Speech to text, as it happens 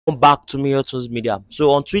Back to Milton's Media. So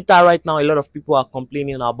on Twitter right now, a lot of people are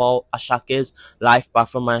complaining about Ashake's live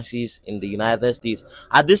performances in the United States.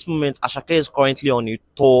 At this moment, Asake is currently on a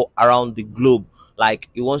tour around the globe. Like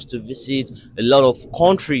he wants to visit a lot of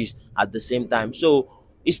countries at the same time. So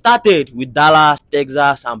it started with Dallas,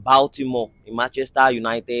 Texas, and Baltimore in Manchester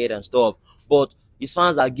United and stuff. But his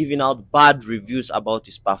fans are giving out bad reviews about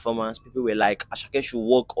his performance. People were like, Asake should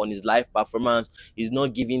work on his live performance. He's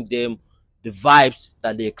not giving them the vibes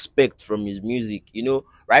that they expect from his music. You know,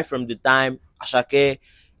 right from the time Asake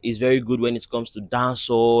is very good when it comes to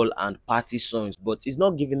dancehall and party songs, but he's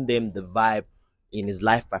not giving them the vibe in his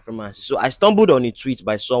live performances. So I stumbled on a tweet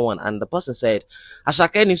by someone, and the person said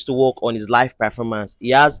Asake needs to work on his live performance. He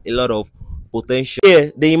has a lot of potential. Yeah,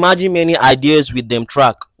 they imagine many ideas with them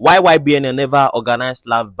track. Why YBN never organized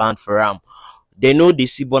live band for him? They know the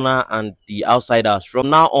Sibona and the outsiders. From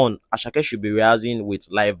now on, Asake should be rehearsing with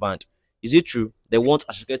live band. Is it true? They want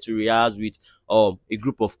Asake to rehearse with a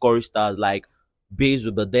group of choristers, like bass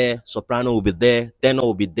will be there, soprano will be there, tenor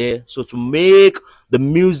will be there. So to make the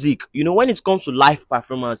music, you know, when it comes to live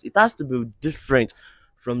performance, it has to be different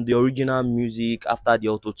from the original music after the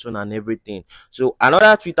auto-tune and everything. So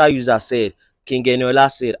another Twitter user said, King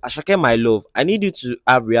Eniola said, Asake, my love, I need you to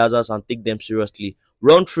have rehearsals and take them seriously.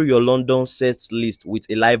 Run through your London set list with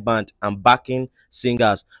a live band and backing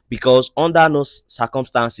singers, because under no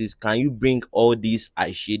circumstances can you bring all these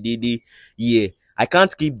Aishedede. Yeah, I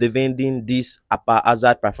can't keep defending these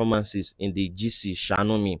haphazard performances in the GC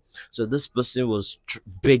Shanomi. So this person was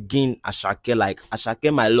begging Asake, like,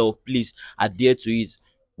 Asake, my love, please adhere to it.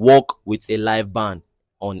 Work with a live band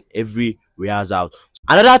on every rehearsal.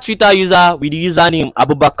 Another Twitter user with the username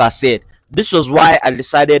Abubakar said, this was why I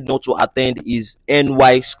decided not to attend his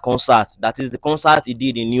NY's concert. That is the concert he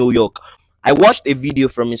did in New York. I watched a video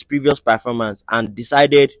from his previous performance and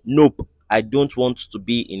decided, nope, I don't want to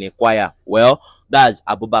be in a choir. Well, that's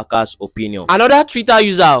Abubakar's opinion. Another Twitter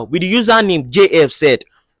user with the username JF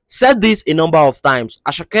said this a number of times.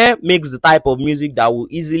 Asake makes the type of music that will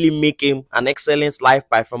easily make him an excellent live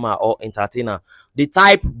performer or entertainer. The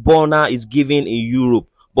type Burna is giving in Europe.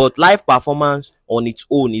 But live performance on its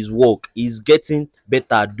own is work. Is getting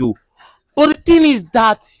better though. But the thing is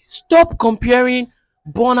that stop comparing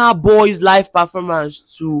Burna Boy's live performance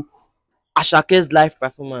to Ashake's live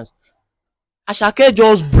performance. Asake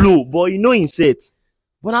just blew, but you know himself.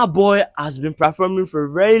 Burna Boy has been performing for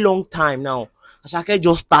a very long time now. Asake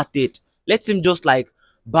just started. Let him just like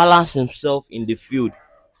balance himself in the field.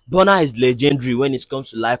 Burna is legendary when it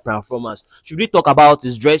comes to live performance. Should we talk about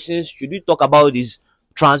his dressing? Should we talk about his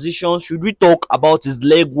transitions? Should we talk about his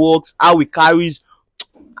leg works, how he carries?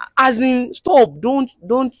 As in, stop! Don't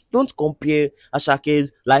compare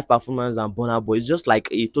Ashake's live performance and Burna Boy. It's just like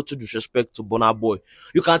a total disrespect to Burna Boy.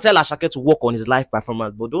 You can tell Asake to work on his live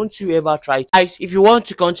performance, but don't you ever try. Guys, if you want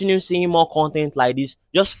to continue seeing more content like this,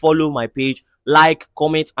 just follow my page, like,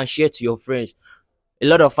 comment, and share to your friends. A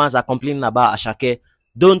lot of fans are complaining about Asake.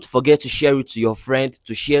 Don't forget to share it to your friend,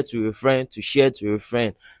 to share to your friend, to share to your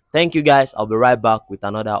friend. Thank you guys. I'll be right back with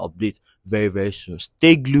another update very, very soon.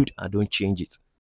 Stay glued and don't change it.